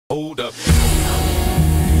Hold up.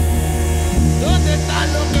 ¿Dónde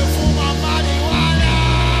están los que fuman marihuana?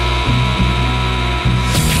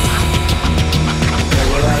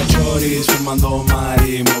 Tengo las choris fumando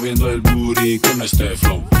mari, moviendo el booty con este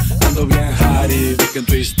flow. Ando bien Harry, vi que en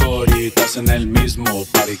tu story estás en el mismo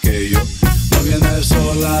party que yo. No vienes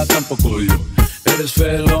sola, tampoco yo. Eres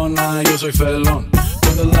felona, yo soy felón. Tú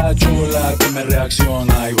eres la chula que me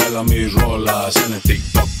reacciona y baila mis rolas en el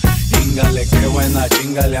TikTok. Chingale, qué buena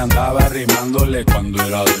chingale, andaba rimándole cuando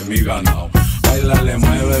era de mi ganado. Bailale,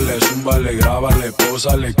 muévele, zúmbale, grábale,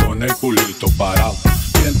 pósale con el culito parado.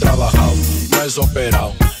 Bien trabajado, no es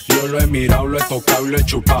operado. Yo lo he mirado, lo he tocado y lo he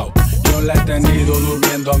chupado. Yo la he tenido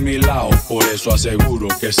durmiendo a mi lado, por eso aseguro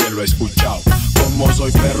que se lo he escuchado. Como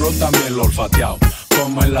soy perro también lo he olfateado,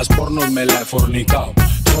 como en las pornos me la he fornicado.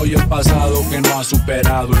 Soy el pasado que no ha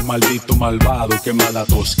superado el maldito malvado que me ha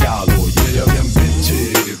toscado. Y ella bien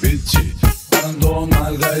bitchy, bitchy, parando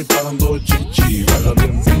nalga y parando chichi. Baila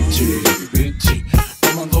bien bitchy, bitchy,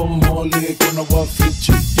 tomando mole con agua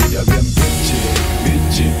fichi. Y ella bien bitchy,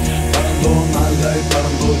 bitchy, parando nalga y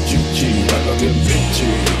parando chichi. Baila bien bitchy,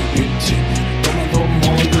 bitchy, tomando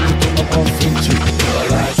mole con agua fichi. Todas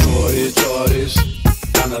las choris, choris,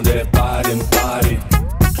 ganas de party en party,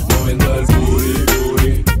 moviendo el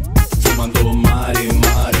booty, fumando mari,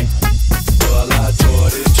 mari. Todas las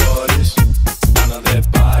choris, choris, ganas de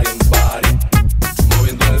party en party,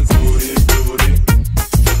 moviendo el booty,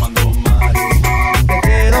 fumando mari, mari. Te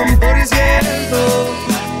quedo un por ciento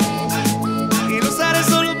y lo usaré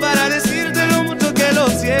solo para decirte lo mucho que lo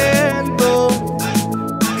siento.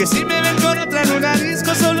 Que si me ven con otra en una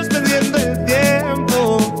disco solo es perdiendo el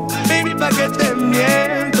tiempo. Baby, pa' que te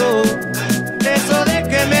miento. Eso de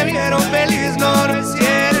que me vieron feliz no es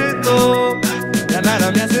cierto. Ya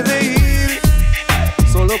nada me hace reír,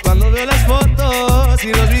 solo cuando veo las fotos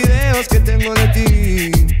y los videos que tengo de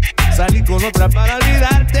ti. Salí con otra para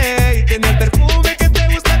olvidarte y tenía el perfume que te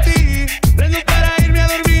gusta a ti. Prendo para irme a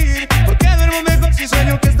dormir, porque duermo mejor si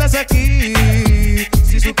sueño que estás aquí.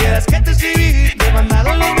 Si supieras que te escribí, te he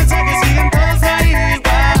mandado los mensajes, siguen todos ahí.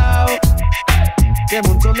 Wow, que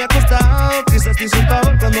mucho me ha costado, quizás te hice un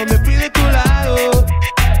favor cuando me fui de tu lado.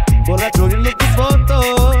 Borracho viendo tus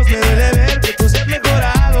fotos, me duele ver que tú se has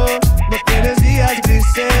mejorado. No tienes días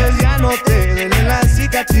grises, ya no te duelen las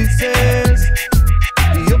cicatrices.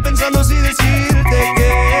 Y yo pensando si decirte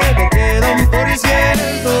que me quedo un por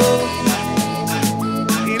ciento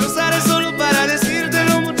y lo usaré solo para decirte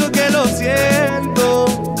lo mucho que lo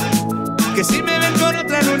siento. Que si me ven con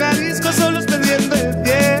otra en una disco solo es perdiendo el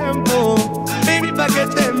tiempo. Baby, pa' que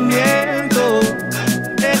te miento.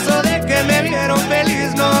 Eso de que me vieron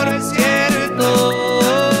feliz no es cierto.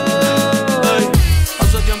 Hey,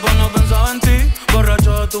 hace tiempo no pensaba en ti,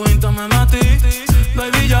 borracho de tu Insta me metí.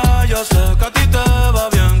 Baby, ya sé que a ti te va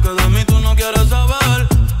bien, que de mí tú no quieres saber.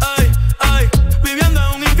 Ay, ay, viviendo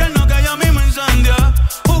en un infierno que ya a mí me incendia,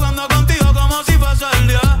 jugando contigo como si fuese el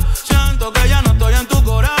día. Siento que ya no estoy en tu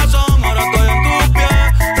corazón, ahora estoy en tus pies,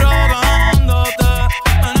 rogándote,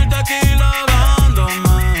 en el tequila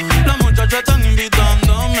dándome. Las muchachas están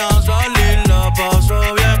invitándome a salir, la paso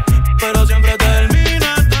bien, pero siempre termino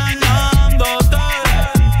extrañándote.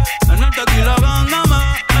 En el tequila dándome,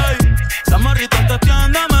 ey, la morrita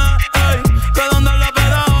testeándome, ey, que donde la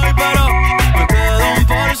peda hoy, pero me quedo un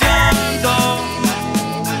por ciento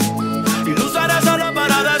y lo usaré solo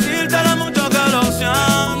para decirte lo mucho que lo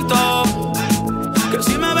siento. Que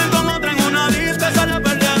si me ven con otra en una disco solo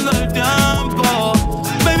perdiendo el tiempo.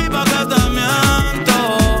 Baby, pa' que te miento.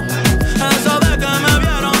 Eso de que me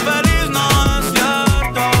vieron feliz no es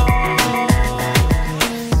cierto.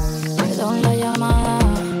 Perdón la llamada,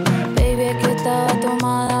 baby, es que estaba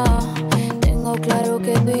tomada. Tengo claro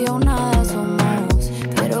que tú y yo nada somos,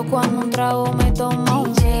 pero cuando un trago me tomo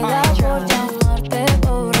llega por llamarte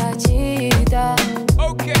borrachita,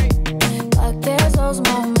 pa' que esos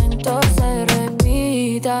momentos se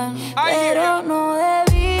repitan. Pero no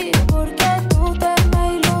debí, porque tú te me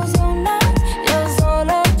ilusionas. Yo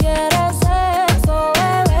solo quiero sexo,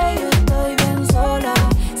 bebé, yo estoy bien sola.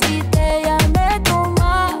 Si te llamé tu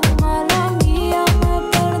mamá, la mía me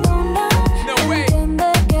perdona. Entiende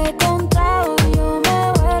que con trago yo me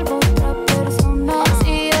vuelvo otra persona.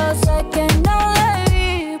 Si yo sé que no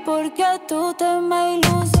debí,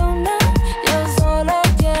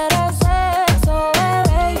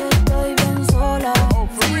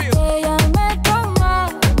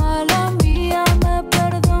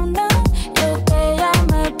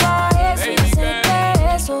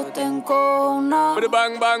 With the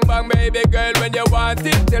bang, bang, bang, baby girl, when you want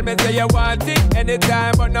it, tell me say you want it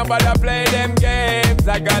anytime, but nobody play them games.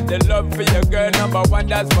 I got the love for you, girl, number one,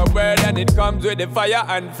 that's my word, and it comes with the fire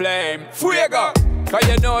and flame. Fuego! Cause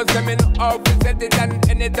you know, say me no how to set it, and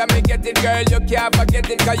anytime me get it, girl, you can't forget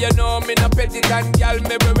it. Cause you know me no pet it, and girl,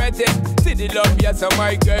 me be wet it. See the love, yes, so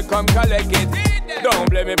my girl, come collect it. Don't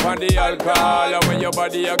blame me for the alcohol, and when your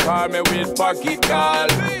body, you call me with pocket call.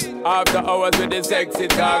 After hours with the sexy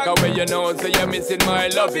talk, and when you know, so you're missing my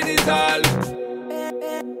love, it is all.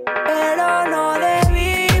 Pero no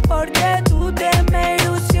debí, porque tú te me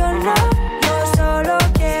ilusionas. Yo solo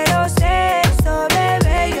quiero sexo,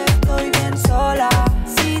 bebé, yo estoy bien sola.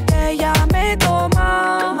 Si te llamé,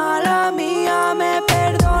 toma, mala mía, me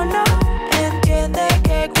perdona. Entiende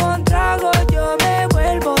que con trago yo me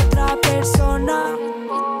vuelvo otra persona.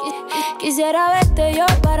 Quisiera verte yo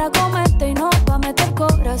para comerte y no pa' meter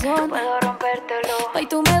corazón. Puedo rompértelo. Ay,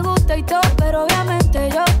 tú me gusta y todo, pero obviamente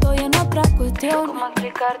yo estoy en otra cuestión. ¿Cómo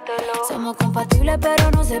explicártelo? Somos compatibles,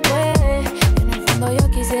 pero no se puede. En el fondo yo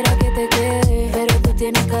quisiera que te quede, pero tú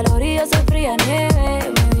tienes calor y yo soy fría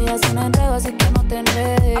nieve. Mi vida es un enredo, así que no te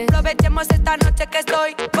enredes. Aprovechemos esta noche que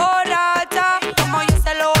estoy borracha. Como yo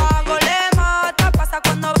se lo hago, le mata. Pasa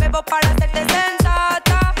cuando bebo para hacerte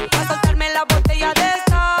sensata. Pa' soltarme la botella de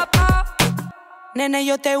zapa. Nene,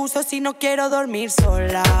 yo te uso si no quiero dormir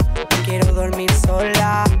sola. Quiero dormir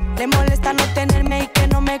sola. Le molesta no tenerme y que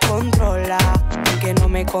no me controla. Que no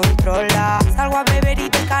me controla. Salgo a beber y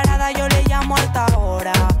descarada yo le llamo a alta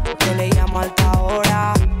hora. Yo le llamo a alta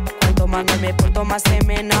hora. Cuanto más me porto más se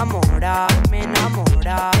me enamora. Me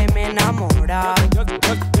enamora, se me enamora.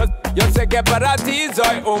 Yo sé que para ti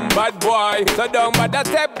soy un bad boy. So don't bother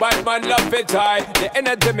step, bad man love it high. The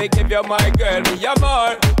energy me give you my girl, mi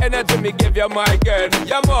amor. Energy me give you my girl,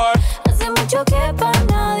 mi amor. Hace mucho que para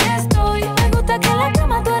nadie estoy. Me gusta que en la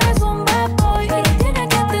cama tú eres un bad boy, pero tienes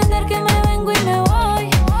que entender que me vengo y me voy.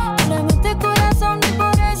 No le metes corazón y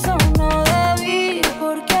por eso no debí,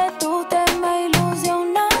 porque tú te me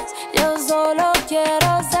ilusionas. Yo solo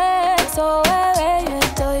quiero sexo, bebé, yo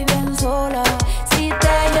estoy bien sola. Si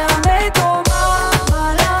te llamé, toma,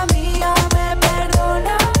 mala mía, me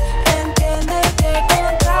perdona. Entiende que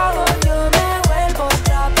con trago yo me vuelvo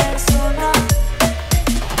otra persona.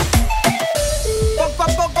 Poco a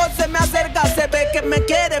poco se me acerca, se ve que me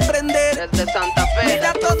quiere prender. Desde Santa Fe.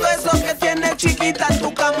 Mira todo eso que tienes, chiquita, en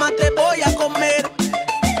tu cama te voy a comer.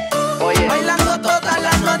 Oye. Bailando toda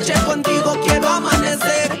la noche contigo quiero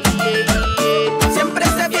amanecer. Siempre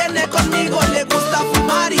se viene conmigo, le gusta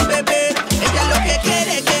fumar y beber. Ella lo que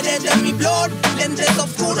quiere de mi blog. Lentes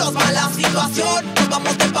oscuros, mala situación. Nos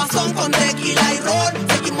vamos de pasón con tequila y ron.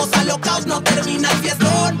 Seguimos alocados, no termina el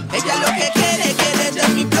fiestón. Ella lo que quiere de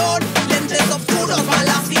mi blog. Lentes oscuros,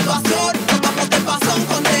 mala situación. Nos vamos de pasón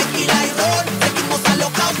con tequila y ron. Seguimos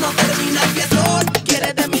alocados, no termina el fiestón.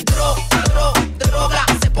 Quiere de mi droga.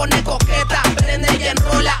 Se pone coqueta, prende y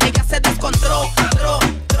enrola. Ella se descontrola.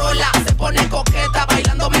 Se pone coqueta,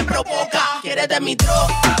 bailando me provoca. Quiere de mi droga.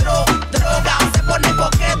 Se pone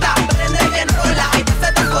coqueta, prende y enrola. Ella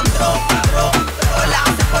se descontrola.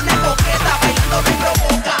 Se pone coqueta, bailando me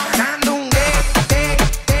provoca.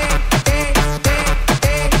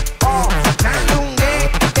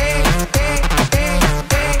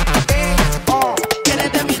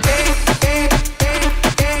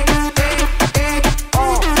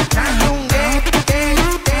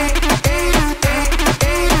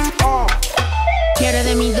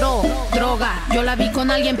 Yo la vi con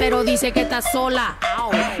alguien pero dice que está sola.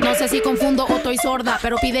 No sé si confundo o estoy sorda,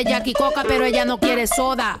 pero pide Jackie Coca pero ella no quiere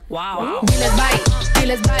soda. Diles bye,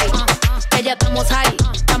 ella estamos high.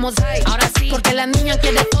 Ahora sí, porque la niña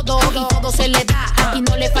quiere todo y todo se le da. Aquí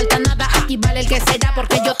no le falta nada, aquí vale el que será.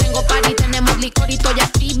 Porque yo tengo party, tenemos licor y estoy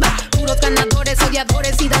activa. Puros ganadores,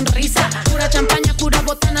 odiadores y dan risa. Pura champaña, pura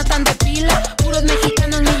botana, tan de pila. Puros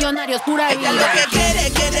mexicanos millonarios, pura vida. Ella lo que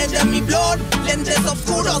quiere de mi blog. Lentes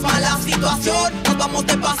oscuros, mala situación. Nos vamos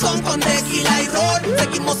de pasón con tequila y ron.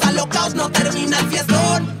 Seguimos alocados, no termina el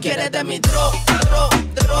fiestón. Quiere de mi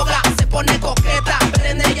droga. Se pone coqueta,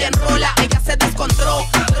 prende y enrola. Ella se descontrola.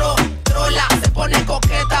 Se pone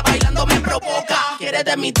coqueta, bailando me provoca. Quiere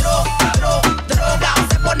de mi droga.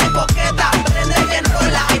 Se pone coqueta, prende y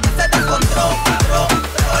enrola. Ella se descontrola.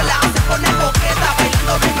 Se pone coqueta,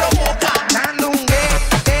 bailando me provoca.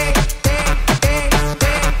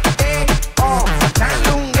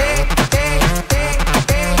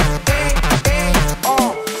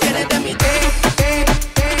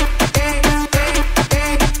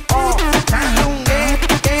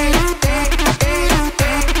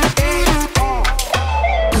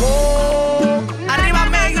 Arriba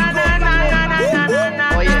México.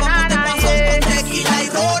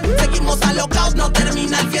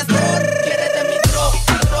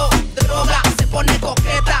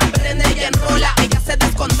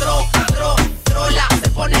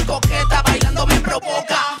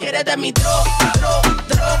 provoca. Quiere de mi droga,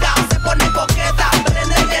 se pone coqueta,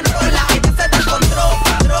 prende bien rola, ella se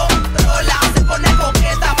descontrola, se pone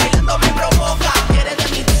coqueta, bailando me provoca. Quiere de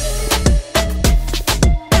mi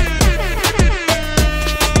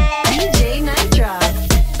DJ Night Drop.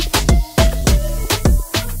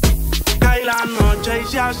 Cae la noche y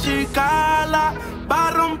se acicala, va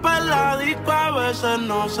a romper la disco, a veces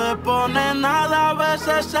no se pone nada, a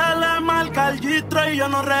veces se le marca el gistro y yo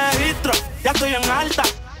no registro, ya estoy en alta.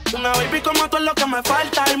 Una baby como tú es lo que me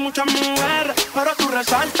falta, hay muchas mujeres, pero tú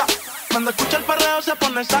resaltas. Cuando escucha el perreo se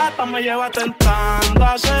pone sata, me lleva tentando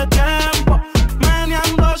hace tiempo,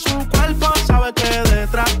 meneando su cuerpo, sabe que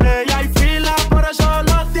detrás de ella hay fila, por eso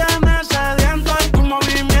lo tiene sediento en tu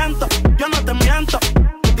movimiento, yo no te miento.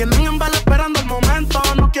 Tienen en vela esperando el momento.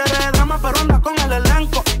 No quiere drama, pero anda con el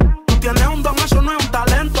elenco. Tú tienes un don, eso no es un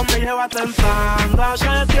talento. Me lleva tentando hace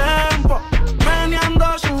tiempo,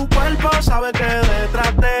 meneando su cuerpo. Sabe que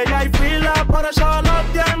detrás de ella hay fila, por eso lo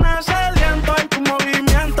tiene sediento en tu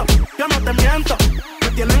movimiento. Yo no te miento. Me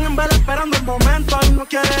tienen en vela esperando el momento. Y no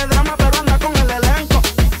quiere drama, pero anda con el elenco.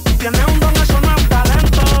 Tú tienes un don, eso no es un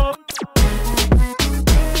talento.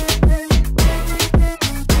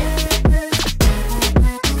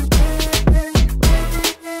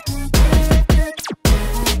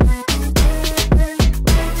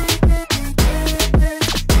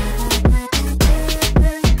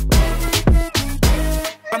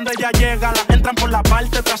 Cuando ella llega, la entran por la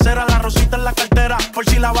parte trasera, la rosita en la cartera, por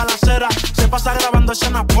si la balacera. Se pasa grabando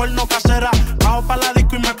escenas porno casera. Bajo pa' la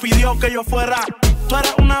disco y me pidió que yo fuera. Tú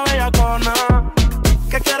eres una bellacona,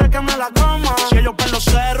 que quiere que me la coma. Si ellos ven los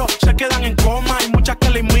ceros, se quedan en coma. Hay muchas que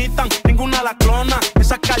la imitan, ninguna la clona.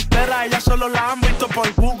 Esas carteras, ellas solo la han visto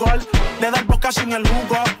por Google. Le da el boca sin el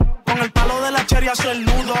jugo. Con el palo de la cherry hace el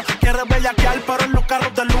nudo. Quiere bellaquear, pero en los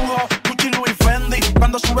carros de lujo. Gucci, Louis, Fendi.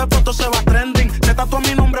 Cuando sube fotos se va trending. Se tatúa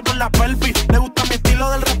mi nombre por la pelvis. Le gusta mi estilo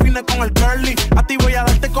del refine con el curly. A ti voy a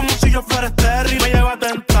darte como si yo fuera Esther. Me lleva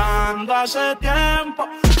tentando hace tiempo,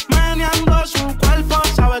 meneando su cuerpo.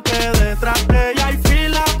 Sabe que detrás de ella hay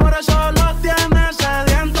fila, por eso lo tiene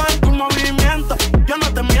sediento en tu movimiento. Yo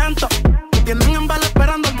no te miento. Te tienen en vela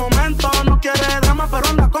esperando el momento. No quiere drama, pero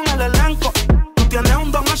anda con el elenco. Tú tienes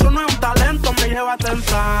un don, eso no es un talento. Me lleva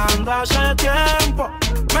tentando hace tiempo,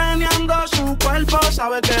 meneando su cuerpo.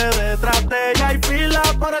 Sabe que detrás de ella hay fila,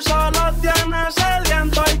 por eso lo tiene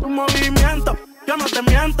sediento en tu movimiento. Yo no te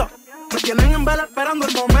miento. Me tienen en vela esperando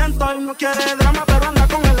el momento. Y no quiere drama, pero anda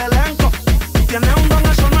con el elenco. Tú tienes un don,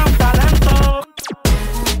 eso no es un talento.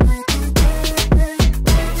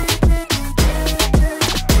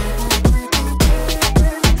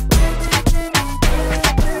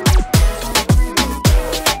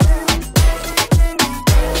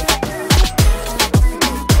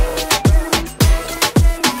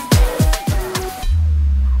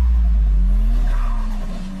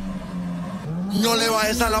 No le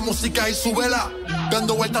bajes a la música y súbela.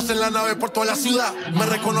 Dando vueltas en la nave por toda la ciudad. Me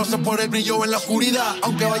reconocen por el brillo en la oscuridad.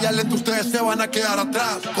 Aunque vaya lento, ustedes se van a quedar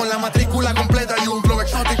atrás. Con la matrícula completa y un flow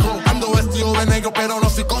exótico. Ando vestido de negro pero no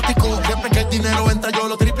psicótico. Siempre que el dinero entra yo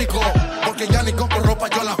lo triplico. Porque ya ni compro ropa,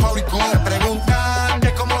 yo la fabrico. Me preguntan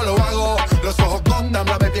que cómo lo hago. Los ojos contan,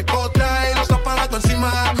 la baby cotra y los aparatos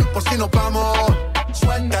encima. Por si nos vamos,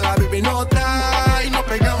 suelta la baby nota. Y nos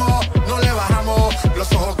pegamos, no le bajamos.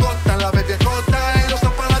 Los ojos cortan, la baby corta y los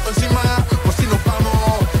aparatos encima. Por si nos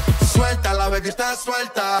vamos, suelta la baby está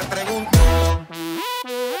suelta. Pregunto.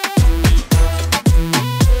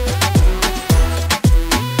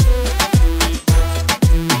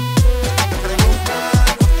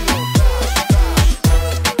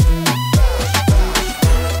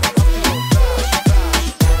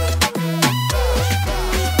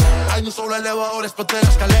 Solo elevadores, pero de la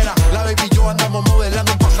escalera. La baby y yo andamos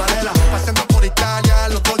modelando en pasarela. Paseando por Italia,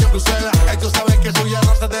 el otro día en Bruselas. Ay, tú sabes que soy el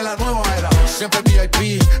roster de la nueva era. Siempre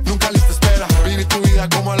VIP, nunca lista espera. Vivir tu vida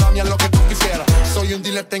como la mía, lo que tú quisieras. Soy un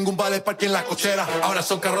dealer, tengo un vale parque en la cochera. Ahora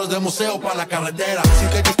son carros de museo para la carretera. Si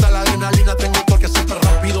te gusta la adrenalina, tengo un toque siempre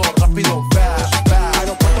rápido, rápido, fast, fast.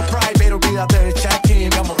 Aeropuerto private, olvídate del check-in.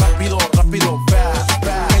 Llegamos rápido, rápido, fast,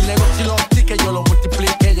 fast. El negocio y los tickets yo lo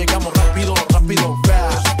multiplique. Llegamos rápido, rápido,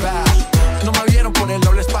 fast, fast. No me vieron por el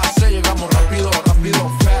doble espacio, llegamos rápido,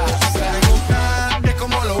 rápido, fast. Se preguntan que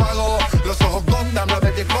cómo lo hago. Los ojos contan, la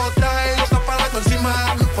baby corta y los aparatos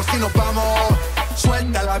encima. Por si nos vamos,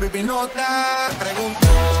 suelta la baby nota. Pregunto.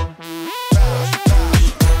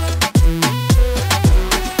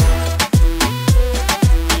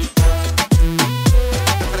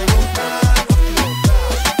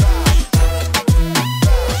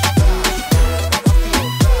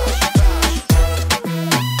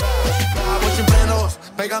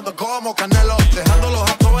 bailando como Canelo, dejándolos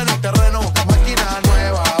a todos en el terreno. Máquina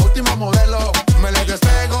nueva, último modelo. Me les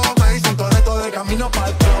despego, me dicen Toretto de camino para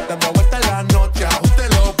el club. Dando vuelta en la noche, ajuste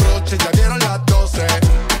los broches, ya dieron las 12.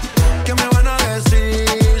 ¿Qué me van a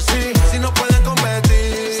decir? Si no pueden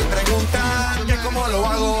competir. Si preguntan que cómo lo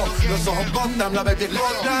hago, los ojos contan, la baby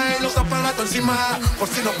nota y los aparatos encima, por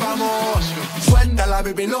si nos vamos. Suelta la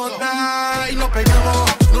baby nota y nos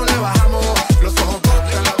pegamos, no le bajamos. Los ojos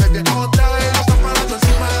contan, la baby nota y los aparatos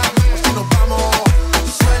encima, por si nos vamos.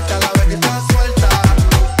 Suelta la baby, está suelta.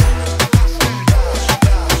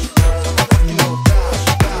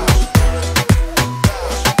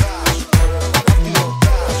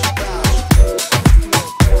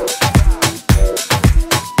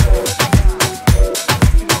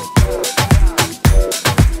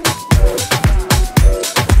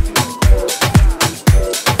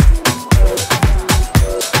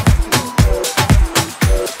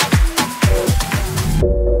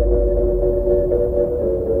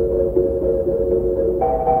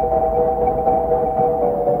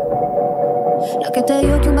 La que te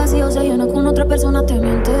digo que un vacío se llena con otra persona te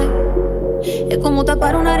miente. Es como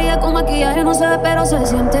tapar una herida con maquillaje, no se ve pero se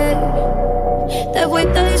siente. Te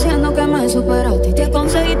fuiste diciendo que me superaste y te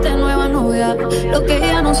conseguiste nueva novia. Lo que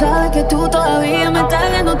ella no sabe es que tú todavía me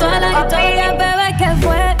estás viendo toda la historia. Bebé, ¿qué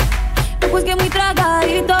fue? Pues que muy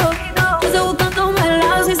tragadito. Estoy buscando un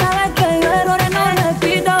lado si sabes que yo errores no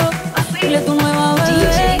repito. Dile a tu nueva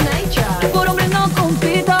bebé que por hombre no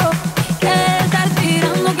compito. Que estar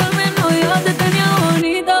tirando que al menos yo te tenía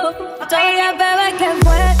bonito. Oye, bebé, ¿qué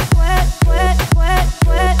fue?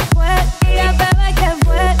 Y el bebé, ¿qué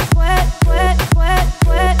fue?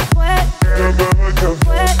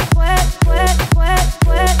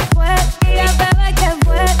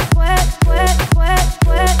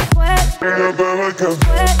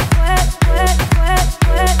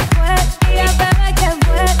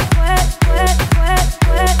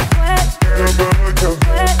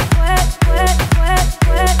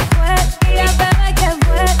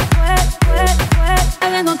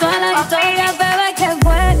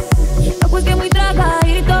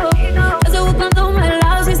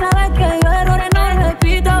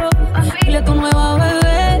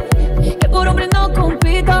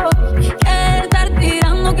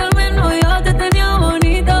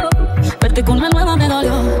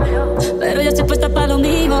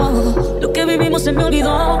 Se me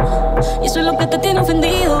olvidó y eso es lo que te tiene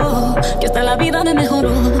ofendido, que hasta la vida me mejoró.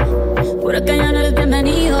 Por acá ya no eres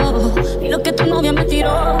bienvenido y lo que tu novia me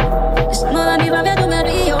tiró, eso no da ni rabia, yo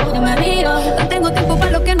me río. No tengo tiempo para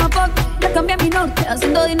lo que no aporte. Ya cambié mi norte,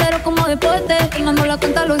 haciendo dinero como deporte. Y no la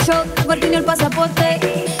cuenta los shows, no ni el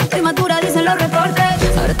pasaporte. Soy madura, dicen los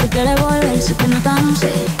reportes. Ahora tú quieres volver, sé que no tan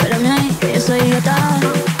sé, pero bien, que yo soy idiota.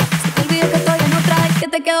 Se te olvide que estoy en otra y que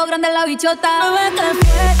te quedó grande la bichota. Bebé, te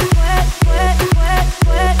fue.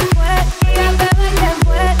 Y el bebé que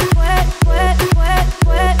fue. Bebé,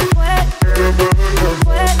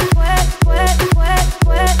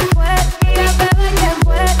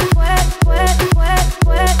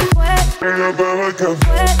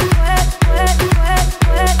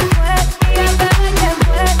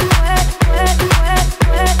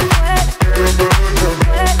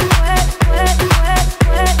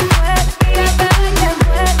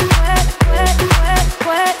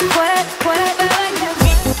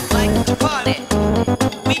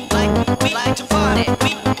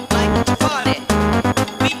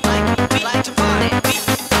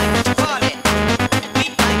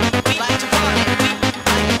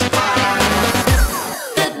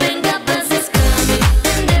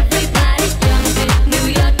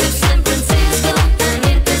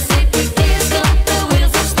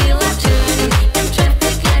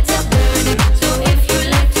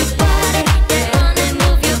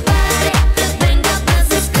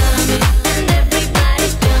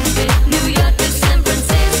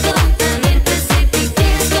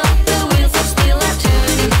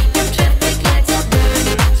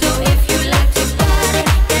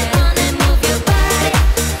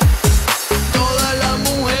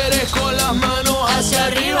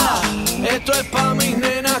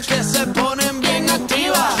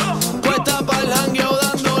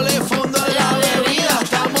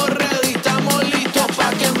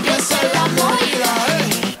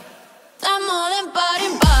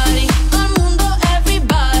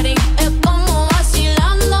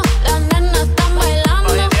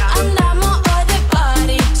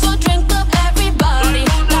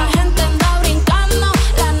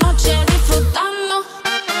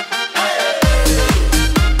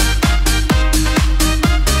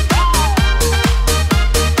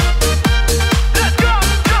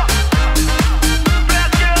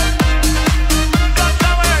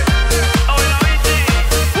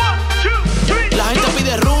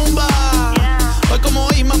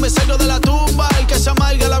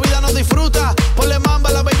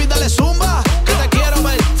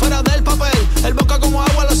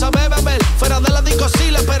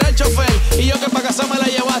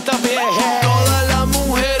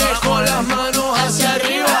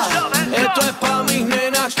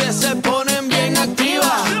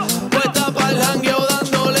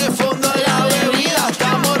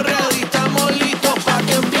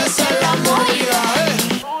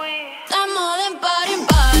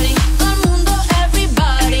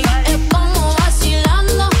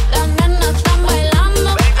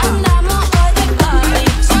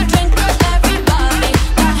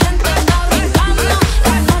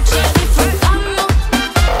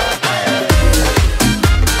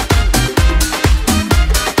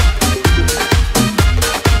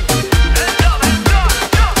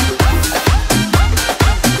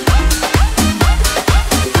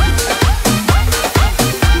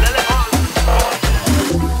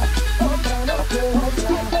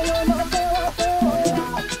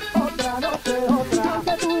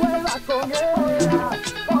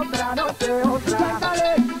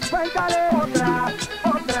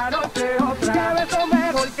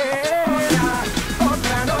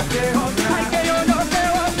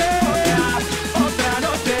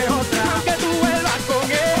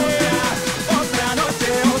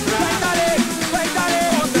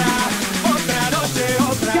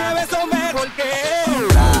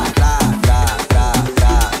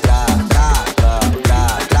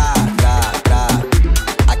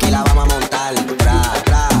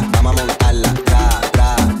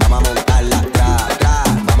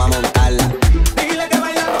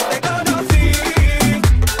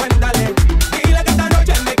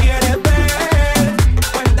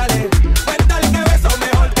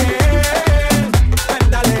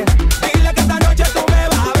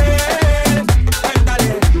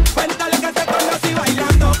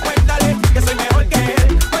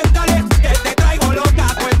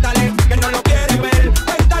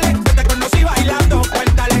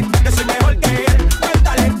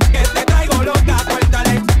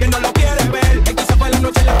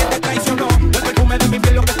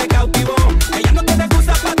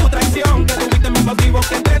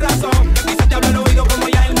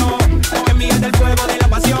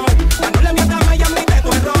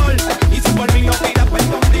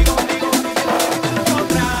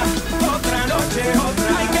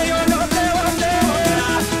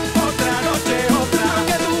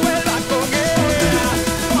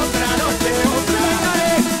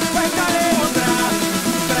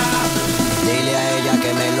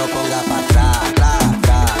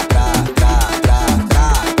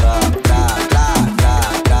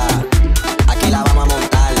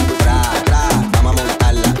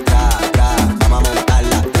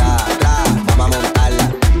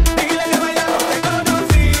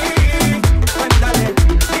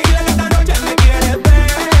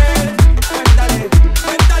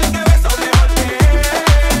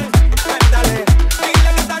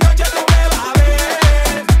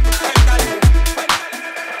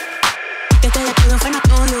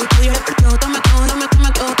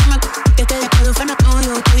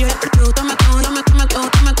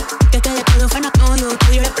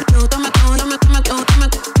 perdió, toma todo,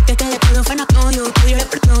 que quede todo fue notorio. Tú yo le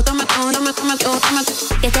perdió, toma todo,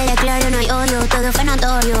 que quede claro, no hay odio, todo fue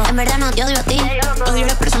notorio. En verdad no te odio a ti, odio a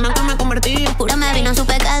la persona que me convertí. Juro me vino,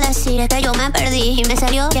 supe qué decir, es que yo me perdí y me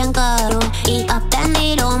salió bien caro. Y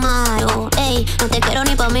aprendí lo malo, ey, no te quiero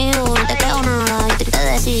ni pa' mí, no te creo nada, y triste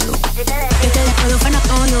decirlo. Que quede todo fue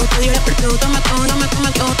notorio, tú yo le perdió, toma todo,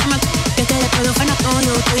 que quede todo fue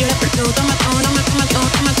notorio, tú yo le perdió, toma todo,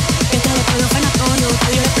 que quede todo fue notorio, tú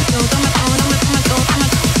yo le perdió, toma todo,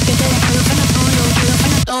 que quede todo fue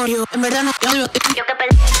notorio, en verdad no te odio a ti. Yo que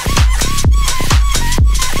perdí.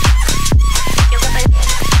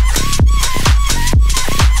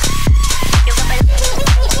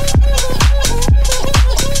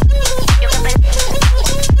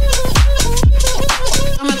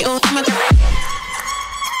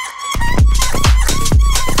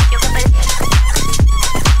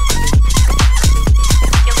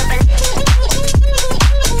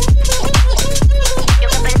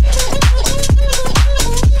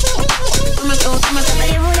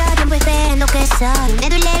 Me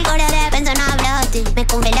duele el corazón de pensar en hablarte. Me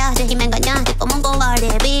congelaste y me engañaste como un cobarde.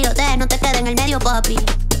 Pilote, no te quedes en el medio, papi.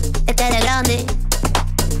 Te quedé grande.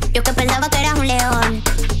 Yo que pensaba que eras un león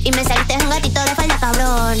y me saliste un gatito de falda,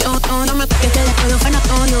 cabrón. Que quede todo fue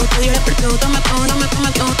notorio, tú yo le perdió, toma todo,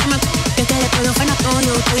 que quede todo fue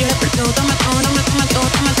notorio, tú yo le perdió, toma todo,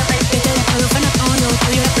 que quede todo fue notorio, tú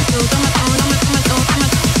yo le perdió, toma todo,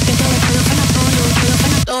 que quede todo fue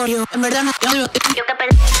notorio, en verdad no te odio a ti. Yo que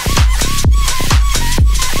perdí.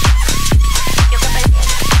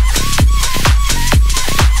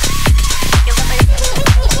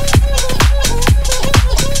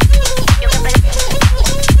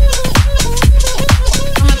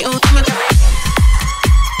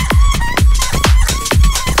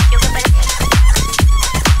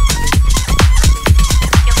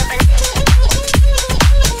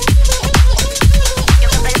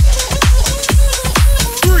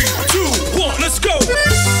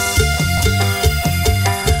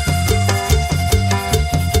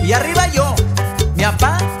 Y arriba yo, mi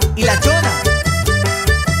papá y la chona.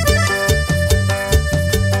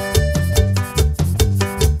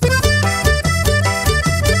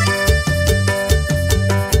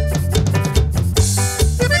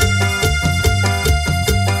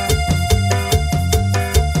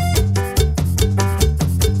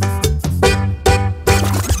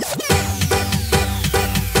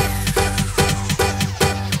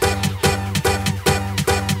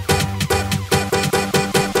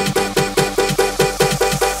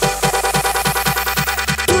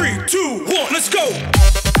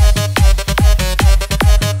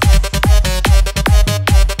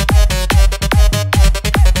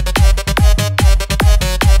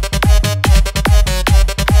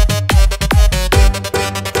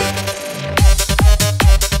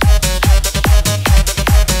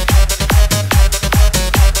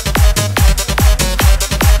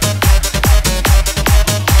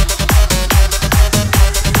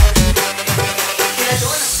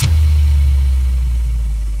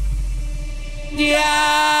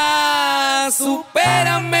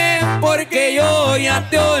 porque yo ya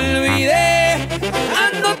te olvidé.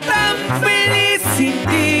 Ando tan feliz sin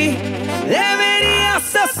ti,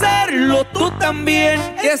 deberías hacerlo tú también.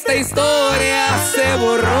 Esta historia se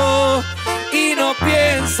borró y no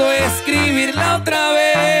pienso escribirla otra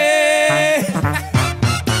vez.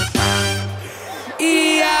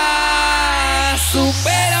 Y ya,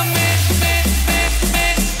 supérame.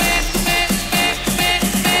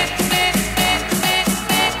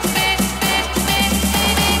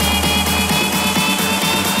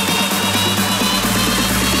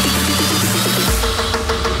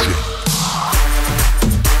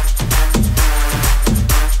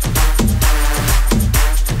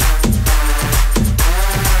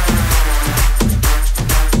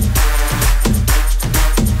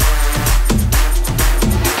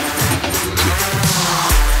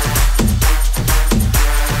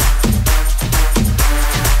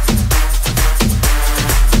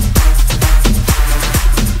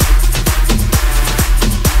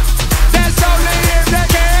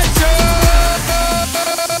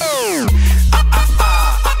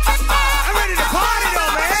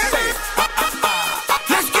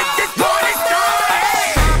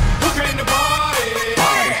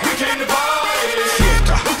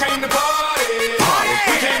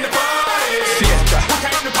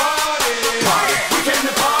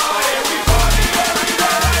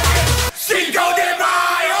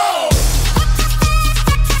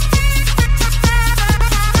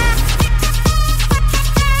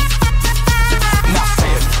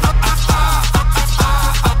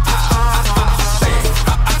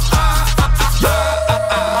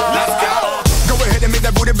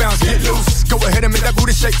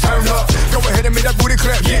 say turn up. Go ahead and make that booty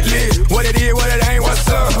clap, get lit. What it is, what it ain't, what's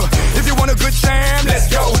up? If you want a good time, let's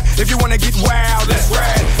go. If you wanna get wild, let's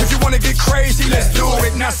ride. If you wanna get crazy, let's do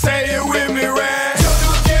it. Now say it with me, right? Yo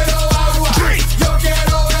no quiero agua, drink. Yo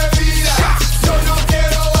quiero bebida. Yo no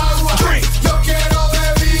quiero agua, drink. Yo quiero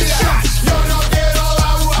bebida. Yo no quiero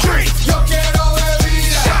agua, drink. Yo quiero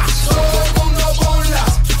bebida. Todo el mundo con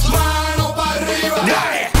las manos para arriba.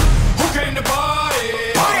 Who came to party?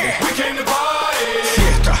 We came to party.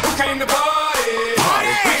 Fiesta. Who came to party?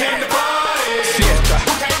 We came to party. Fiesta.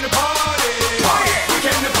 Who came to party? We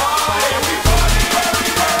came to party. We party,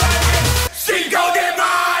 everybody. Cinco de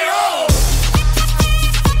Mayo.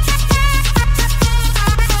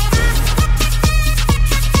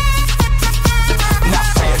 Now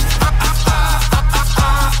say it.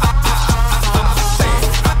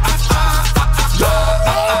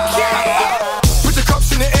 Put your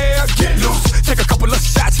cups in the air, get loose. Take a couple of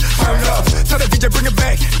shots, turn up. Tell the DJ bring it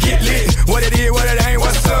back, get lit. What it is, what it ain't,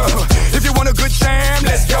 what's up? If you want a good time,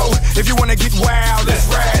 let's go. If you wanna get wild, let's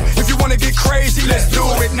ride. If you wanna get crazy, let's do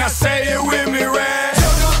it. Now say it with me, right? Yo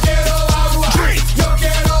no quiero agua, drink. Yo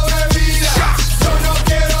quiero bebida. Yo no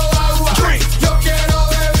quiero agua, drink. Yo quiero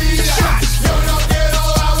bebida. Yo no quiero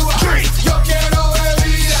agua, drink. Yo quiero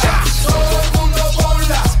bebida. Todo el mundo con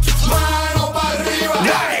las manos para arriba.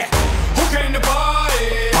 Who came to party?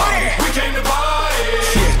 We came to party.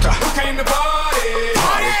 Fiesta. Who came to party?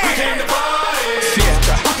 We came to party.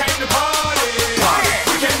 Fiesta. Who came to party?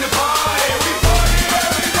 We came to party. We party,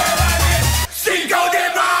 everybody. Cinco de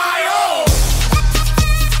Mayo.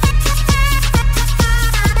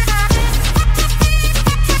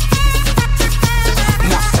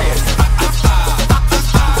 Now say it.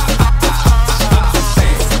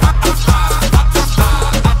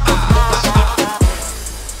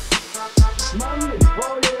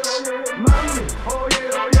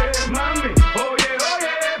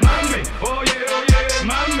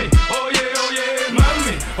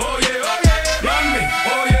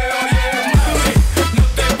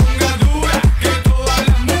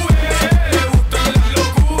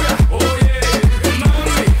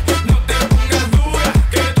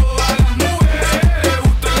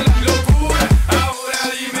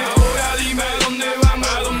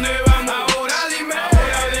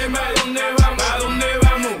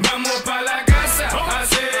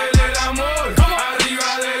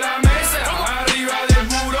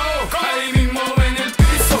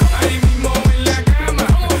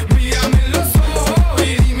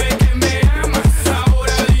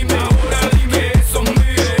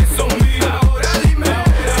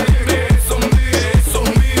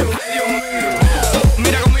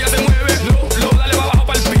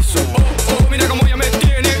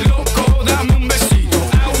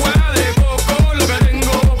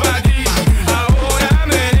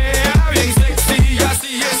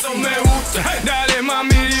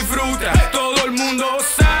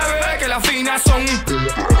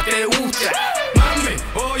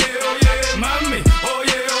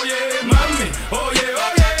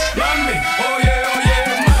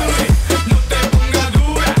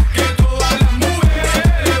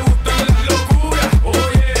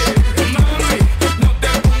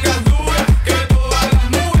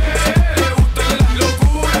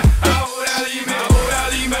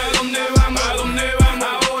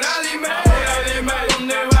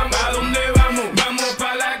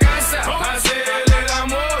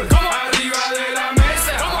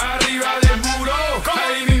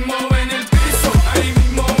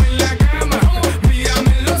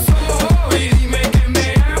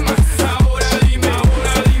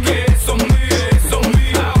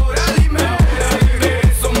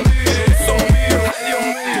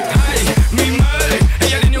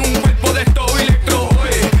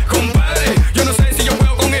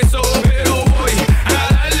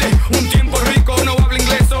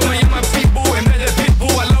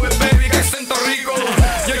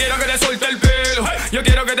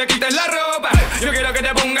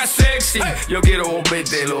 Yo quiero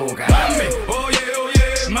volverte loca. Mami, oye,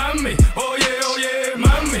 oye, mami, oye, oye,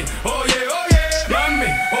 mami, oye, oye, mami,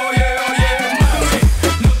 oye, oye, mami.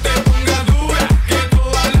 No te pongas dura, que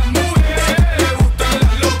todas las mujeres les gustan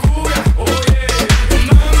las locuras. Oye,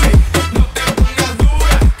 mami, no te pongas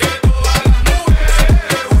dura, que todas las mujeres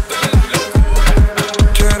les gustan las locuras.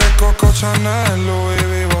 Quieres Coco Chanel, Louis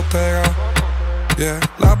V, Bottega. Yeah,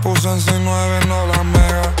 la puse en 6'9", no la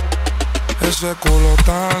mega. Ese culo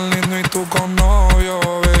tan lindo y tú con novio,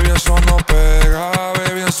 baby, eso no pega,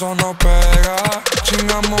 baby, eso no pega.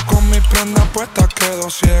 Chingamos con mis prendas puestas, quedo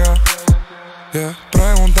ciega. Yeah,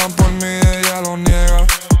 preguntan por mí, ella lo niega.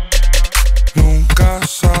 Nunca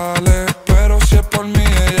sale, pero si es por mí,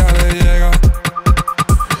 ella le llega.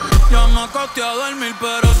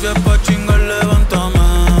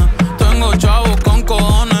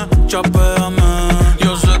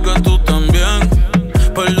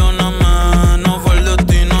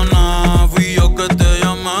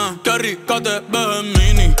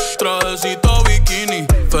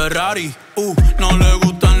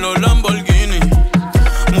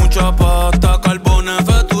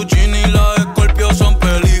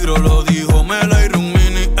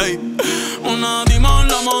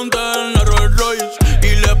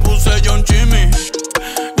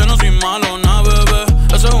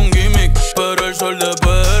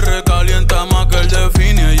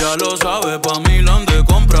 lo sabe, pa' Milán de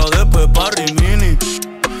compra, después pa' Rimini.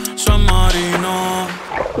 San Marino,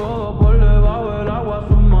 todo por debajo del agua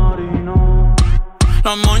submarino.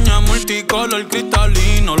 La moña multicolor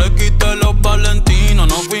cristalino, le quité los valentinos.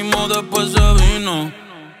 Nos fuimos, después se vino.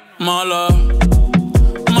 Mala,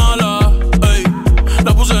 mala, ey,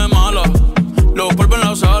 la puse mala. Los polvos en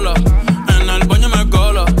la sala, en el baño me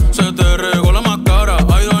cala. Se te regó la máscara,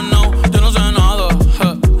 I don't know, yo no sé nada,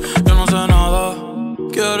 yo no sé nada.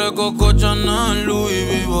 Quiere Coco Chanel, Louis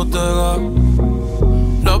V, Bottega.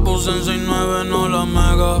 La puse en 6'9", no la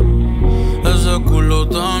mega. Ese culo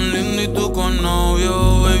tan lindo y tú con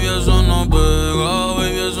novio. Baby, eso no pega,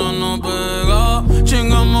 baby, eso no pega.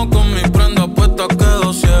 Chingamos con mis prendas puestas,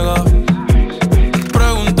 quedo ciega.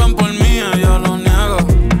 Preguntan por mí, ella lo niega.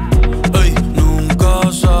 Ey,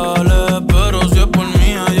 nunca sale, pero si es por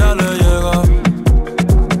mí, ella le llega.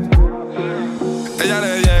 Ella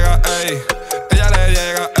le llega, ey, ella le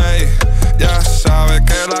llega, ey. Ya sabe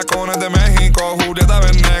que la cona es de México, Julieta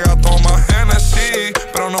Venegas. Toma Genesis,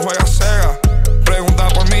 pero no juega Sega. Pregunta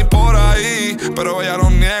por mí por ahí, pero ella lo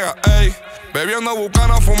niega, ey. Bebiendo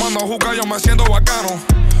bucana, fumando juca, yo me siento bacano.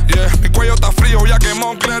 Yeah, mi cuello está frío, ya que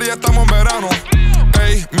Moncler y estamos en verano.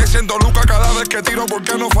 Ey, me siento Luca cada vez que tiro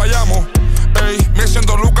porque no fallamos. Ey, me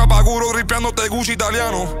siento Luca Paguro ripeándote Gucci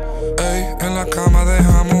italiano. Ey, en la cama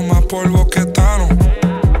dejamos más polvo que Tano.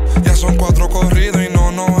 Ya son 4 corridos y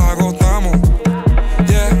no nos agotamos.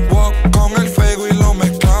 Yeah, walk con el fuego y lo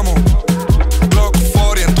mezclamos. Block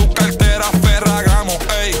 40 en tu cartera, Ferragamo.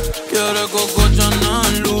 Ey, quiere Coco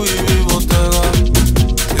Chanel, Louis V, Bottega.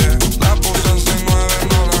 Yeah, la puse en 6'9",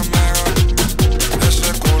 no la mega. Ese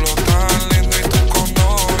culo tan lindo y tú con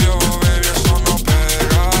novio. Baby, eso no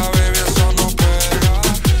pega, baby, eso no pega.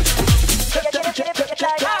 Ella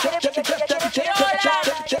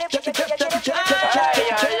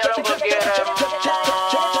lo que quiere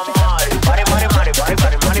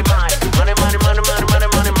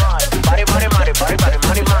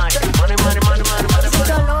es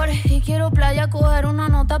calor y quiero playa, coger una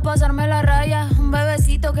nota, pasarme la raya. Un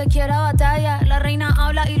bebecito que quiera batalla. La reina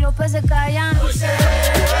habla y los peces callan. Hoy se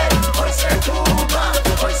bebe, hoy se fuma,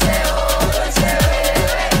 hoy se jode, hoy se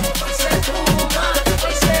bebe, hoy se fuma,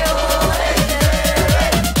 hoy se jode,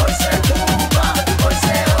 hoy se fuma, hoy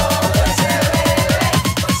se jode, hoy se bebe,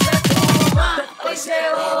 hoy se fuma, hoy se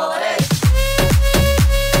jode.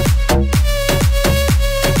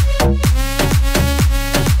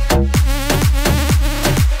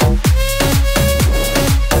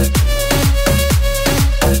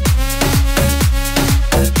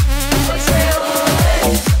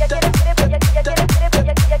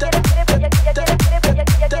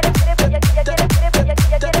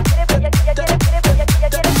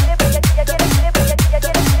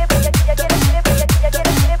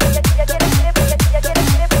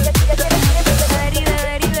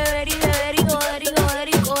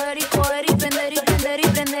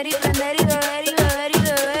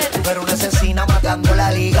 Pero una asesina matando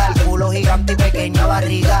la liga. El culo gigante y pequeña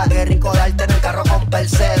barriga. Qué rico darte en el carro con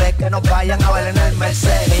Mercedes. Que nos vayan a ver en el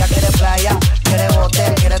Mercedes. Ella quiere playa, quiere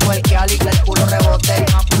bote, quiere tuerquear y que el culo rebote.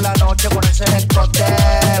 Más por la noche ponerse en el cote,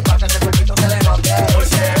 para que ese cuerpito se le note. Hoy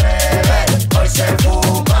se bebe, hoy se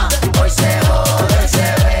fuma, hoy se jode, hoy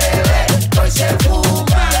se bebe, hoy se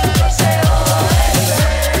fuma, hoy se jode,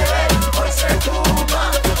 hoy se fuma,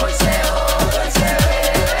 hoy se jode, hoy se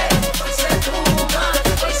bebe, hoy se fuma,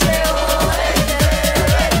 hoy se jode,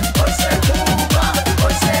 hoy se fuma,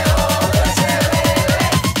 hoy se jode, hoy se bebe,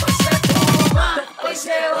 hoy se fuma, hoy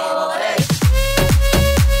se jode.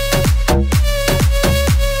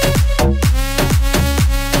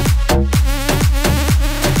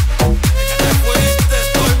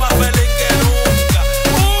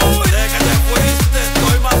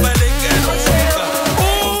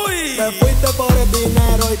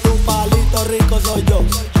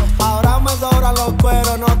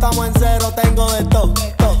 No estamos en cero, tengo de todo.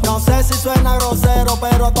 No sé si suena grosero,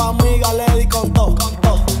 pero a tu amiga le di con todo.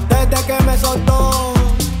 Desde que me soltó,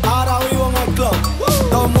 ahora vivo en el club.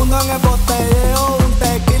 Todo el mundo en el botelleo, un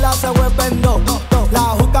tequila se vuelve en dos.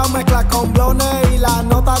 La juca mezcla con blones y la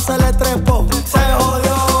nota se le trepó. Se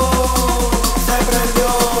jodió, se prendió.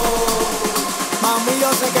 Mami,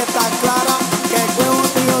 yo sé que está clara que el juego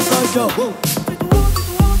tío soy yo.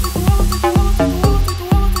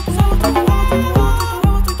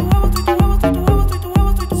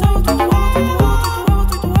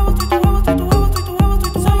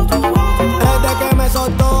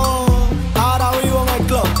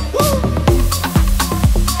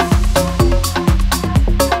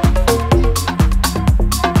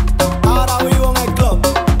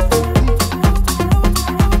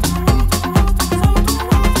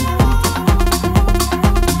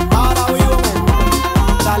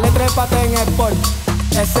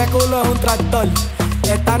 Ese culo es un tractor.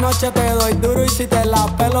 Esta noche te doy duro y si te la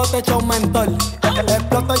pelo te echo un mentol.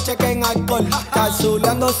 Exploto el cheque en alcohol,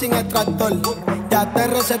 calzuleando sin extractor. Ya te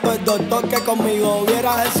recetó el doctor que conmigo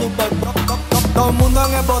vieras el super pro. Todo el mundo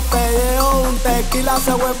en el botelleo, un tequila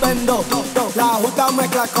se vuelve en dos. La juca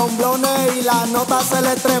mezcla con blones y la nota se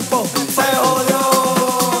le trepó. Se jodió,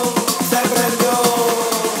 se perdió.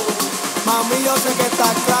 Mami, yo sé que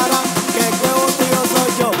está clara, que el huevo tuyo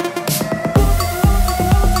soy yo.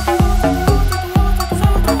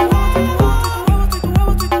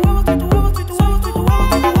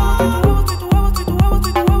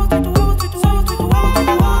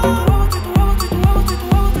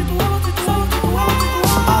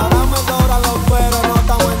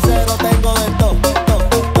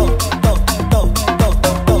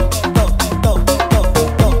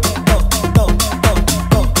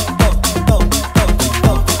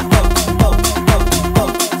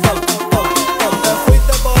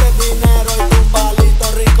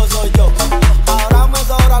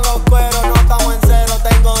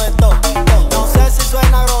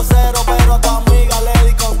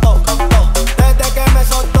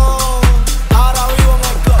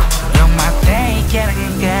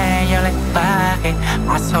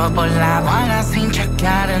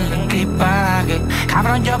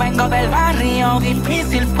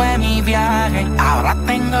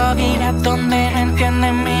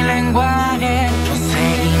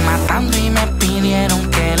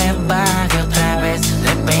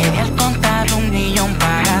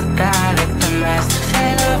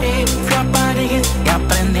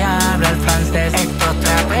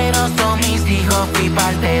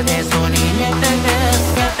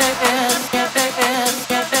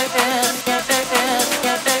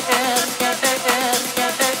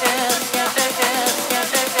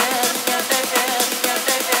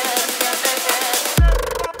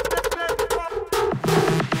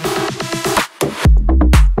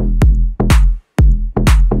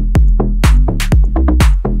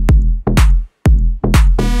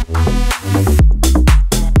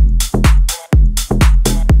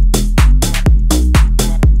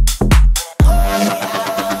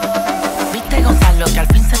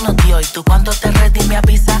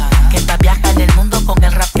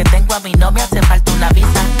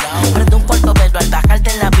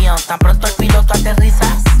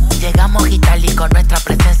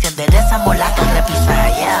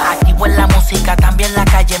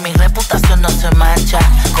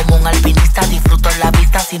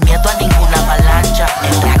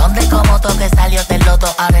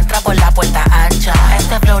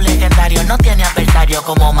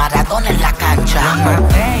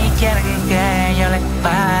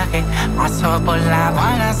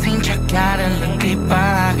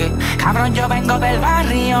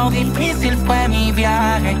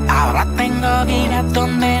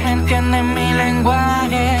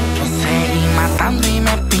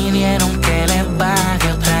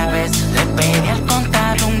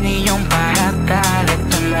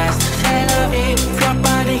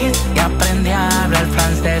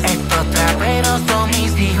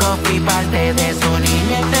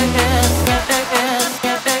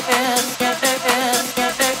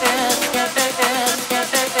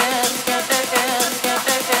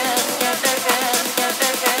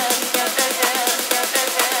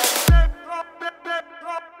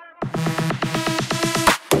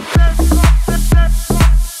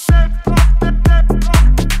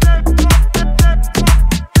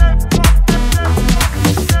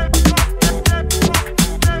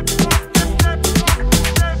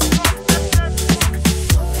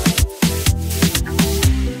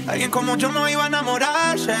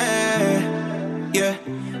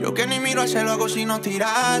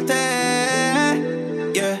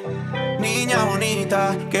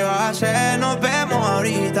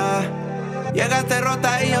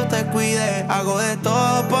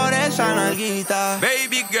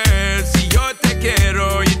 Baby girl, si yo te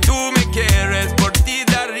quiero y tú me quieres, por ti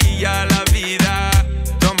daría la vida.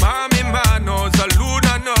 Toma mi mano, solo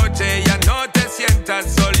una noche, ya no te sientas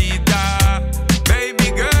solita.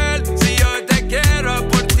 Baby girl, si yo te quiero,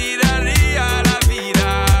 por ti daría la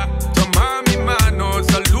vida. Toma mi mano,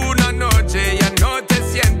 solo una noche, ya no te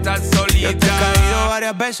sientas solita. Yo te he caído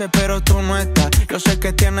varias veces, pero tú no estás. Yo sé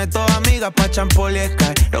que tienes toda amiga pa'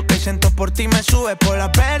 champoliescar. Lo que siento por ti me sube por la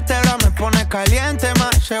vértebra, me pone caliente más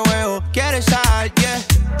ese huevo. ¿Quieres sal? Yeah.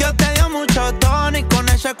 Yo te dio mucho tono y con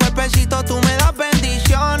ese cuerpecito tú me das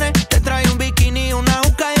bendiciones. Te traigo un bikini, una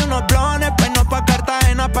juca y unos blones. Pues no pa'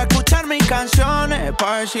 Cartagena pa' escuchar mis canciones. Pa'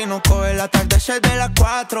 Pa' ver si nos coge el atardecer de las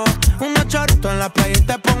 4. Unos choritos en la playa y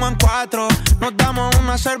te pongo en 4. Nos damos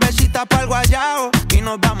una cervecita pa'l guayao y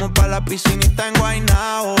nos vamos pa' la piscinita en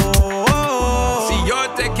Guaynaa. Si yo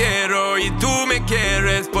te quiero y tú me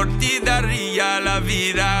quieres, por ti daría la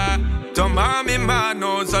vida. Toma mi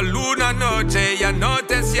mano, solo una noche, ya no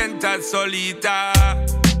te sientas solita.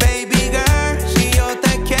 Baby girl, si yo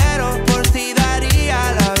te quiero, por ti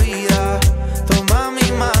daría la vida. Toma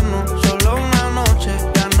mi mano, solo una noche,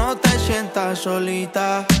 ya no te sientas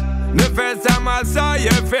solita. The first time I saw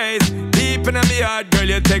your face, deep in my heart, girl,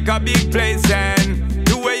 you take a big place. And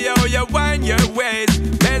the way you wind your waist,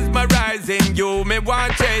 mesmerizing you, me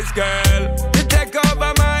want chase, girl. You take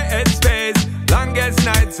over my headspace, longest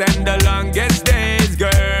nights and the longest days,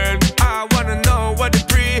 girl. I wanna know what to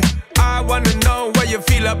breathe, I wanna know what you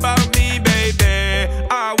feel about me, baby.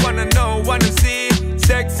 I wanna know, wanna see,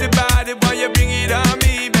 sexy body when you bring it on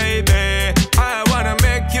me, baby. I wanna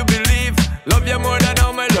make you believe, love you more than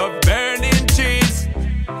all my love burning trees.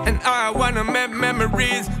 And I wanna make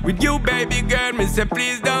memories with you, baby girl. Me say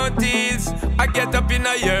please don't tease. I get up in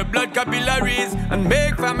your blood capillaries and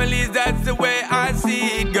make families, that's the way I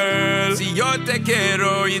see it, girl. Si yo te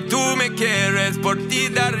quiero y tú me quieres, por ti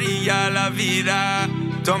daría la vida.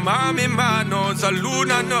 Toma mi mano, solo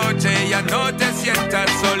una noche, ya no te sientas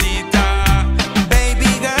solita.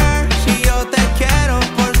 Baby girl, si yo te quiero,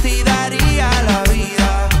 por ti daría la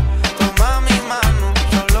vida. Toma mi mano,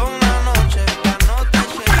 solo una noche, ya no te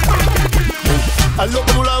sientas. Hazlo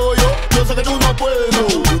como lo hago yo sé que tú no puedes,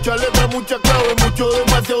 no. Mucha letra, mucha clave, mucho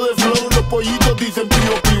demasiado de flow. Los pollitos dicen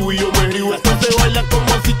pío, pío y yo me río. Esto se baila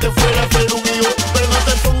como si te fuera a hacer un hijo. Pero no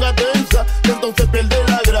te pongas tensa, que entonces pierde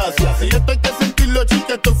la gracia. Si esto hay que sentirlo,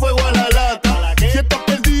 chica, esto es fuego a la lata. Si estás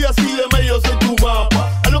perdida, así de medio soy tu mapa.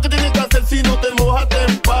 Haz lo que tienes que hacer si no te mojas, te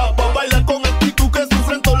empapa. Baila con actitud que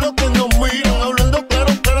sufren todos los que nos miran. Hablando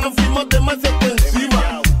claro, pero nos fuimos demasiado por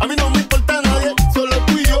encima. A mí no me importa nadie, solo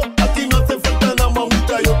tú y yo. Aquí no hace falta nada,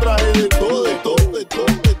 mamita, yo traje de todo, de todo, de todo,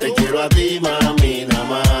 de todo. Te quiero a ti, mami, nada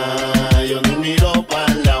más. Yo no miro pa'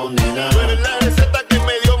 la unidad. Tú eres la receta que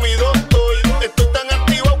me dio mi doctor. Estoy tan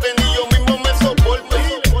activo que ni yo mismo me soporto.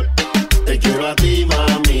 Te quiero a ti,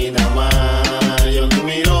 mami, nada más. Yo no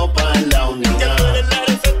miro pa' la unidad. Tú eres la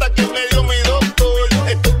receta que me dio mi doctor.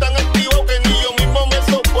 Estoy tan activo que ni yo mismo me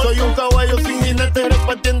soporto. Soy un caballo sin jinete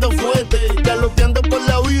repartiendo fuerte. Galopeando por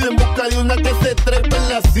la vida en busca de una que se trepe en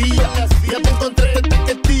la silla. Ya te encontré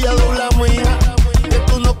que tía dobla mía. Que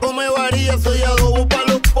tú no comes varillas, soy adobo pa'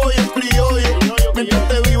 los pollos criollos. Mientras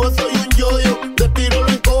te vivo soy un yoyo. Te tiro lo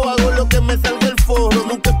encobo, hago lo que me salga el forro.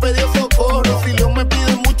 Nunca he pedido socorro. Si Dios me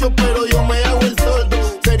pide mucho, pero yo me hago el sordo.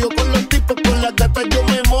 Serio con los tipos, con las gatas yo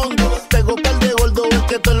me mongo. Tengo par de gordo, es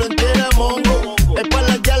que te lo entera mongo. Es pa'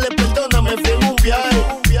 las Gyal, perdóname, fui en un viaje.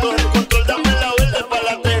 Todo el control, dame la verde pa' el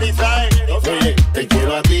aterrizaje. Oye, te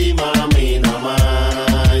quiero a ti, mami, nada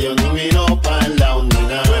más. Yo no miro pa' la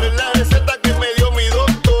unidad. Tú eres la receta que me dio mi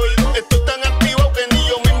doctor. Estoy tan activo que ni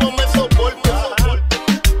yo mismo me soporto.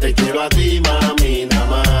 Te quiero a ti, mami, nada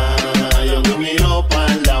más. Yo no miro pa'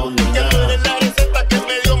 la unidad. Tú eres la receta que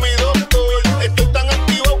me dio mi doctor. Estoy tan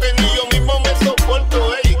activo que ni yo mismo me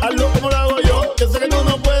soporto. Ey, hazlo como lo hago yo sé que tú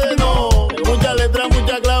no puedes, no. Mucha letra,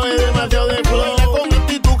 mucha clave, demasiado de flow. Baila con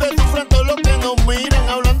actitud que sufren todos los que nos miran.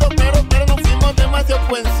 Hablando claro, pero nos fuimos demasiado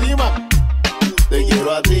por encima. Te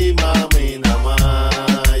quiero a ti, mami, nada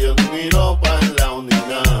más. Yo no miro pa' la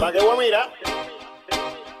unidad. ¿Para qué voy a mirar?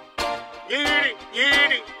 Yiri,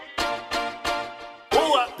 yiri.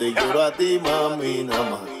 Te quiero a ti, mami, nada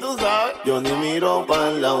más. Tú sabes. Yo ni miro pa'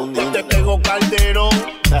 la unidad. Te pego calderón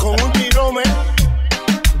con un tirome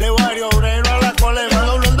de varios obreros a la colega.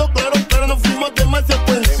 Hablando claro, pero nos fuimos demasiado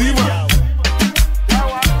por encima.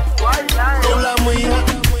 Dobla mía,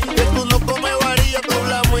 que tú no comes varilla,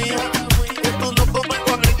 dobla mía. Que tú no comes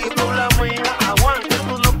varilla, dobla mía. Aguanta, que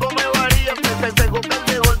tú no comes varilla, que te pego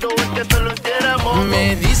calderón, es que te lo enteramos.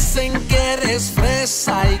 Me dicen que eres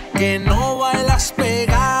fresa y que no bailas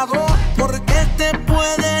pegado, porque te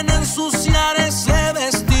pueden ensuciar ese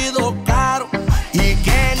vestido caro. Y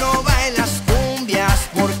que no bailas cumbias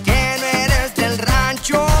porque no eres del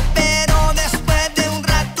rancho, pero después de un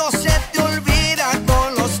rato se te olvida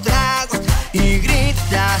con los tragos. Y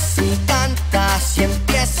gritas y cantas y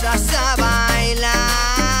empiezas a bailar.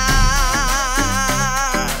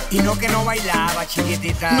 Y no que no bailaba,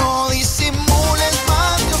 chiquitita. No disimules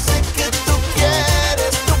más, yo sé que tú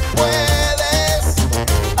quieres, tú puedes.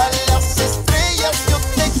 A las estrellas yo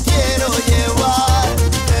te quiero llevar,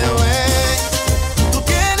 bebé. Tú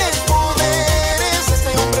tienes poderes,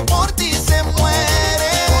 este hombre por ti se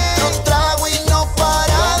muere. Otro trago y no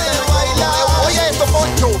para de bailar. Oye esto,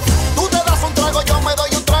 Poncho, tú te das un trago, yo me doy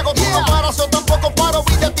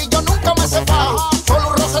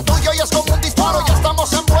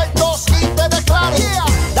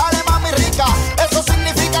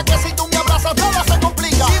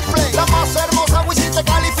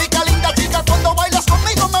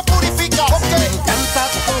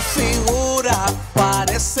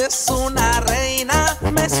pareces una reina.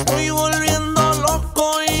 Me estoy volviendo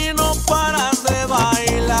loco y no paras de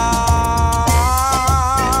bailar.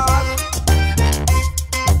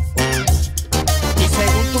 Y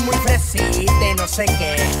según tú muy fresita y no sé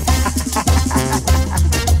qué.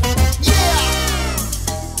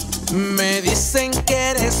 Me dicen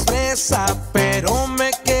que eres fresa, pero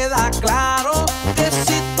me queda claro que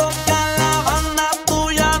si toca la banda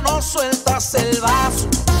tuya no sueltas el vaso.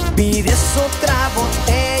 Pides otra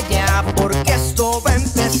botella porque esto va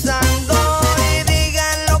empezando. Y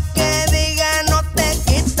digan lo que digan, no te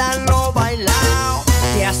quitan lo bailado.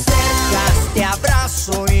 Te acercas, te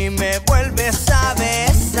abrazo y me vuelves a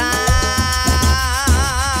besar.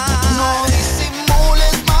 No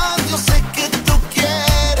disimules más, yo sé que tú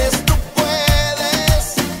quieres, tú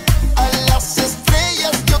puedes. A las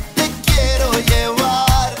estrellas yo te quiero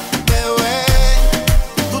llevar, bebé.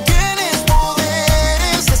 Tú tienes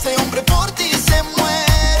poderes, ese hombre por ti se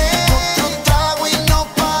muere. Otro trago y no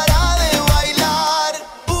para de bailar.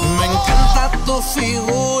 Me encanta tu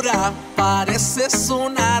figura, pareces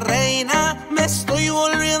una reina. Me estoy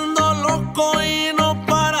volviendo loco y no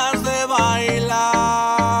paras de bailar.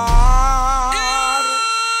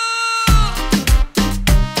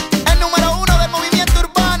 El número 1 del movimiento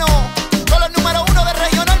urbano, con el número 1 del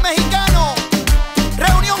regional mexicano.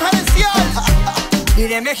 Reunión gerencial. Y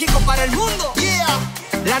de México para el mundo. Yeah.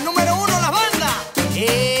 La número 1, la banda.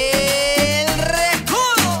 El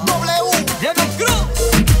Recodo. W. De los Cruz.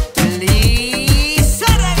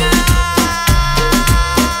 Lizárraga.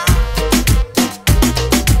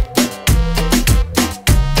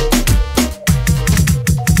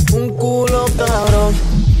 Un culo cabrón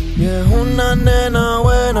y es una nena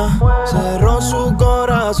buena. Cerró su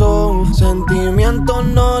corazón, sentimientos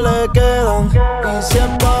no le quedan. Y si es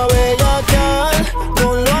pa' bellaquear,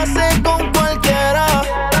 no lo hace con cualquiera.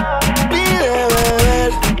 Pide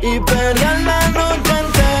beber y pelear la noche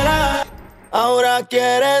entera. Ahora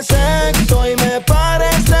quiere sexo y me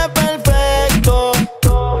parece perfecto.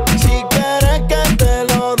 Si quieres que te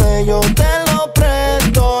lo dé, yo te lo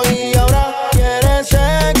presto. Y ahora quiere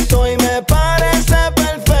sexo y me parece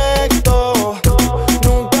perfecto.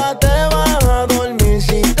 Nunca te vas a dormir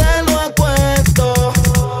si te lo acuesto.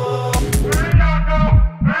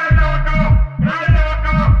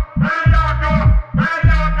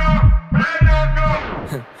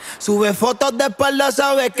 Sube fotos de espalda,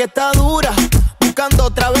 sabe que está dura,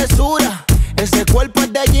 buscando travesura. Ese cuerpo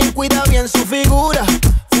es de jean, cuida bien su figura.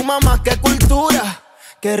 Fuma más que cultura.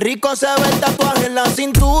 Qué rico se ve el tatuaje en la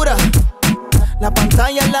cintura. La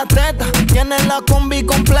pantalla en la teta, tiene la combi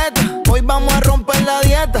completa. Hoy vamos a romper la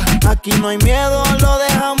dieta. Aquí no hay miedo, lo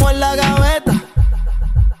dejamos en la gaveta.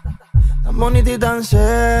 Tan bonita y tan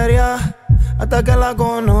seria, hasta que la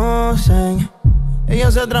conocen.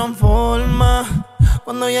 Ella se transforma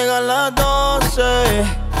cuando llegan las 12.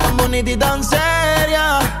 Tan bonita y tan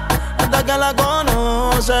seria, hasta que la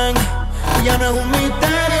conocen. Y ya no es un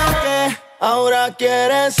misterio que ahora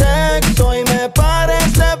quiere sexo y me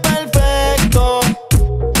parece perfecto.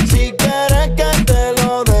 Si quieres que te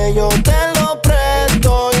lo dé, yo te lo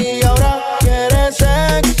presto. Y ahora quiere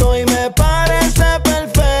sexo y me parece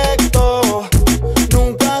perfecto.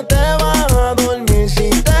 Nunca te vas a dormir si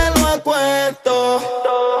te lo acuesto.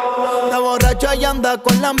 La borracha y anda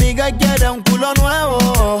con la amiga y quiere un culo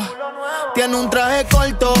nuevo. Tiene un traje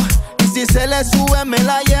corto y si se le sube me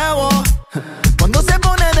la llevo. Cuando se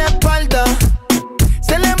pone de espalda,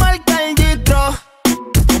 se le marca el gistro.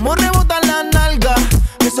 Como rebotan las nalgas,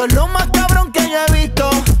 eso es lo más cabrón que yo he visto.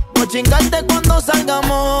 Voy a chingarte cuando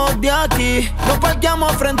salgamos de aquí. Nos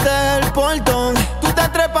parqueamos frente al portón. Tú te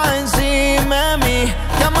trepas encima de mí,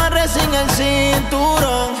 te amarré sin el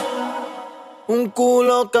cinturón. Un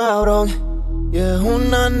culo cabrón y es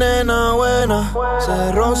una nena buena.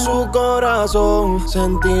 Cerró su corazón,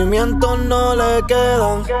 sentimientos no le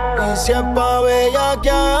quedan. Y si es pa'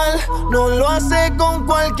 bellaquear, no lo hace con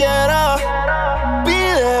cualquiera.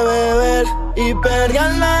 Pide beber y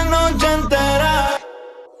pelear la noche entera.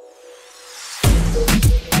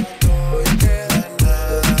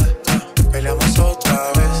 Peleamos otra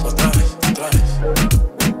vez, otra vez, otra vez,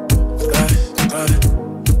 otra vez, otra vez.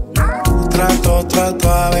 Trato,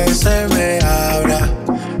 a veces me habla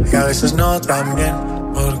y a veces no tan bien,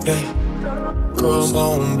 porque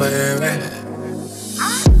como un bebé.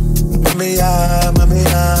 Mami ya,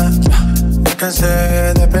 me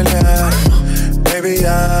cansé de pelear. Baby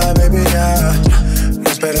ya, no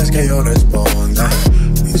esperes que yo responda.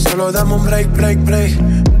 Y solo dame un break.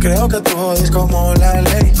 Creo que tú jodes como la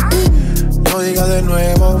ley. lo diga de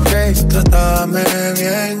nuevo, ok. Trátame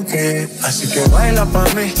bien, que así que baila pa'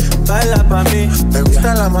 mí, baila pa' mí. Me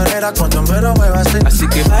gusta la manera cuando me lo muevas así. Así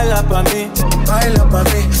que baila pa' mí, baila pa'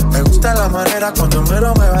 mí. Me gusta la manera cuando me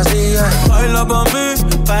lo muevas así. Baila pa' mí,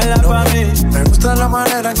 baila pa' mí. Me gusta la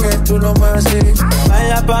manera que tú lo mueves así.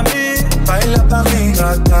 Baila pa' mí, baila pa' mí.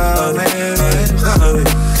 Trátame bien,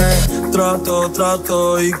 que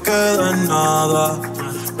trato y queda en nada.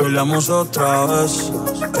 Peleamos otra vez.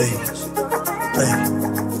 Ey, ey,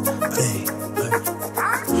 ey, ey.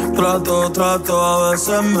 Trato, a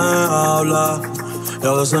veces me habla y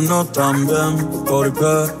a veces no tan bien,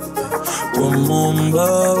 porque como un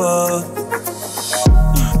bebé.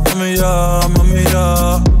 Mami ya,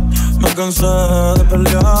 me cansé de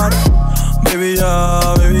pelear. Baby ya,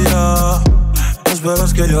 no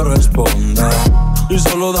esperas que yo responda. Y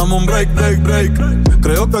solo dame un break.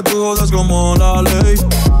 Creo que tú jodas como la ley.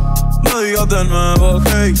 No digas de nuevo, ok,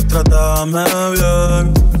 trátame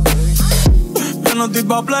bien. Yo no estoy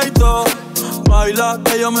pa' pleito, baila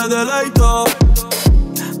que yo me deleito.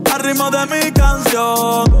 Al ritmo de mi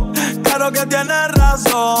canción, claro que tienes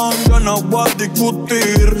razón. Yo no voy a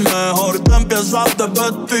discutir, mejor te empiezas a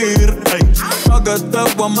vestir. Ey, pa' que te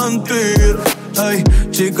voy a mentir. Ey,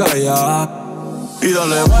 chica ya. Y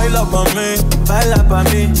dale, baila pa'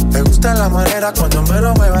 mí. Me gusta la manera cuando me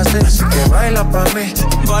lo muevas así. Así que baila pa' mí,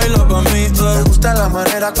 baila pa' mí. Me gusta la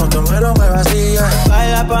manera cuando me lo muevas así.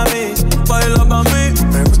 Baila pa' mí, baila pa' mí.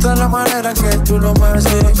 Me gusta la manera que tú lo mueves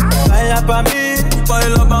así. Baila pa' mí,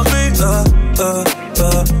 baila pa' mí.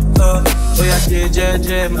 Oya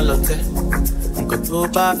jeje melote, nko tó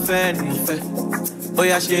bá fẹ́ ni mo fẹ́.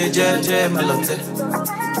 Oya jeje melote,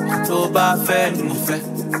 tó bá fẹ́ ni mo fẹ́.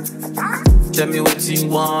 Tell me what you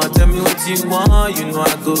want, you know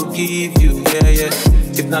I go give you, yeah.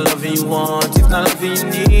 If not loving you want, if not loving you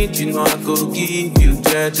need, you know I go give you,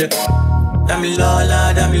 yeah. Dami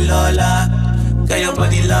Lola, got your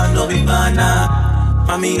body love, no be banana.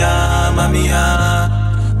 Mami,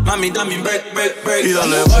 dame break. Y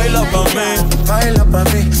dale, baila pa'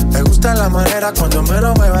 mí. Me gusta la manera cuando me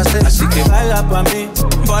lo muevas así. Así que baila pa' mí.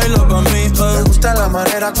 Me gusta la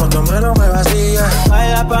manera cuando me lo muevas así.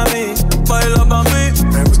 Baila pa' mí.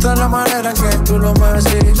 Me gusta la manera que tú lo mueves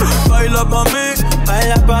así. Baila pa' mí.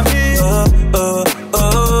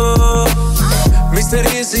 Mr.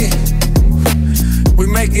 Easy, we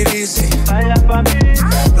make it easy. Baila pa' mí.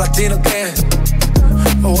 Latino Klan,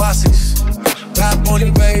 Oasis, Bad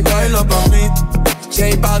Bunny, baby. Baila pa' mí.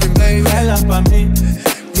 J Balvin, baby. Baila pa' mí.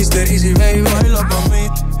 Mr. Easy, baby. Baila pa' mí.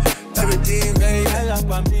 Everything, baby. Baila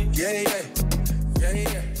pa' mí. Yeah.